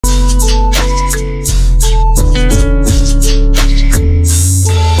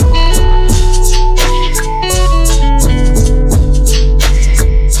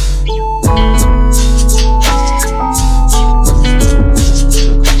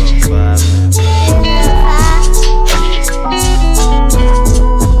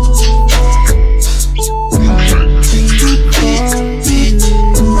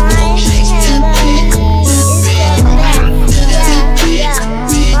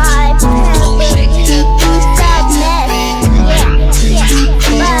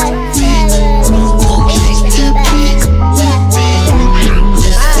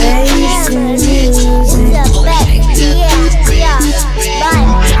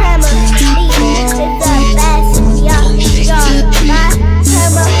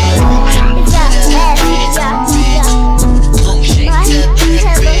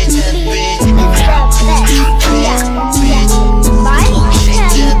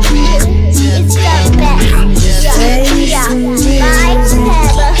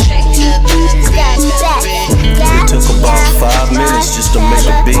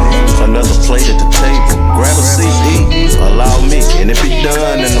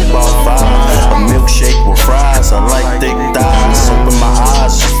done in about 5. A milkshake with fries, I like thick thighs. Open my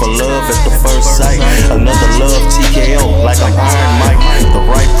eyes just for love at the first sight. Another love TKO like I'm Iron Mike. The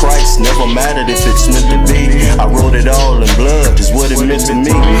right price never mattered if it's meant to be. I wrote it all in blood, is what it meant to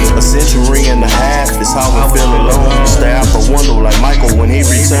me. A century and a half is how I feel alone. Stay out the window like Michael when he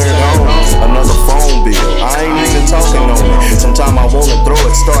returned home. Another phone bill, I ain't even talking on it. Sometimes I wanna throw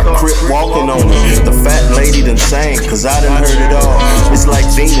it, start crip walking on it. The fat lady done sang, cause I done heard it all. It's like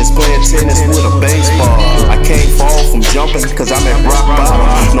Venus playing tennis with a baseball. I can't fall from jumping, cause I'm at rock bottom.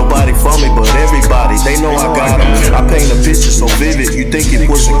 Nobody for me but everybody, they know I got them. I paint a picture so vivid, you think it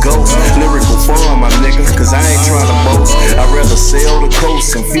was a ghost. Lyrical fun, my nigga, cause I ain't trying to boast. I'd rather sail the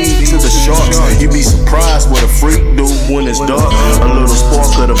coast and feed to the sharks. You be surprised what a freak do when it's dark. A little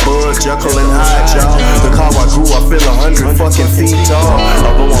spark of the bud, Jekyll and Hyde, y'all. Look how I grew, I feel 100 fucking feet tall.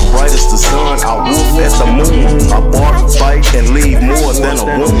 Although I'm bright as the sun, I wolf at the moon. I bark, bite, and leave more than a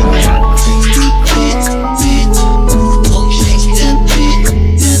woman.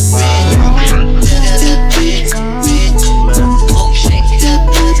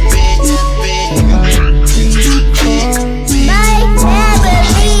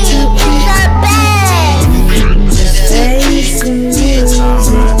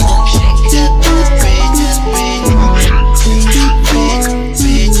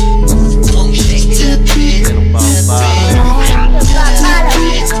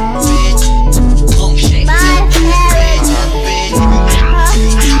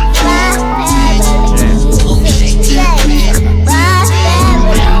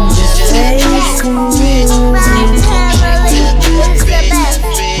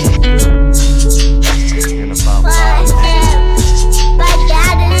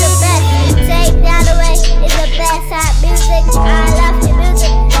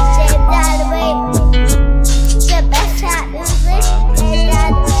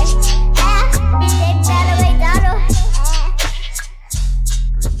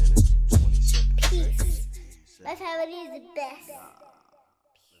 That's how it is the best.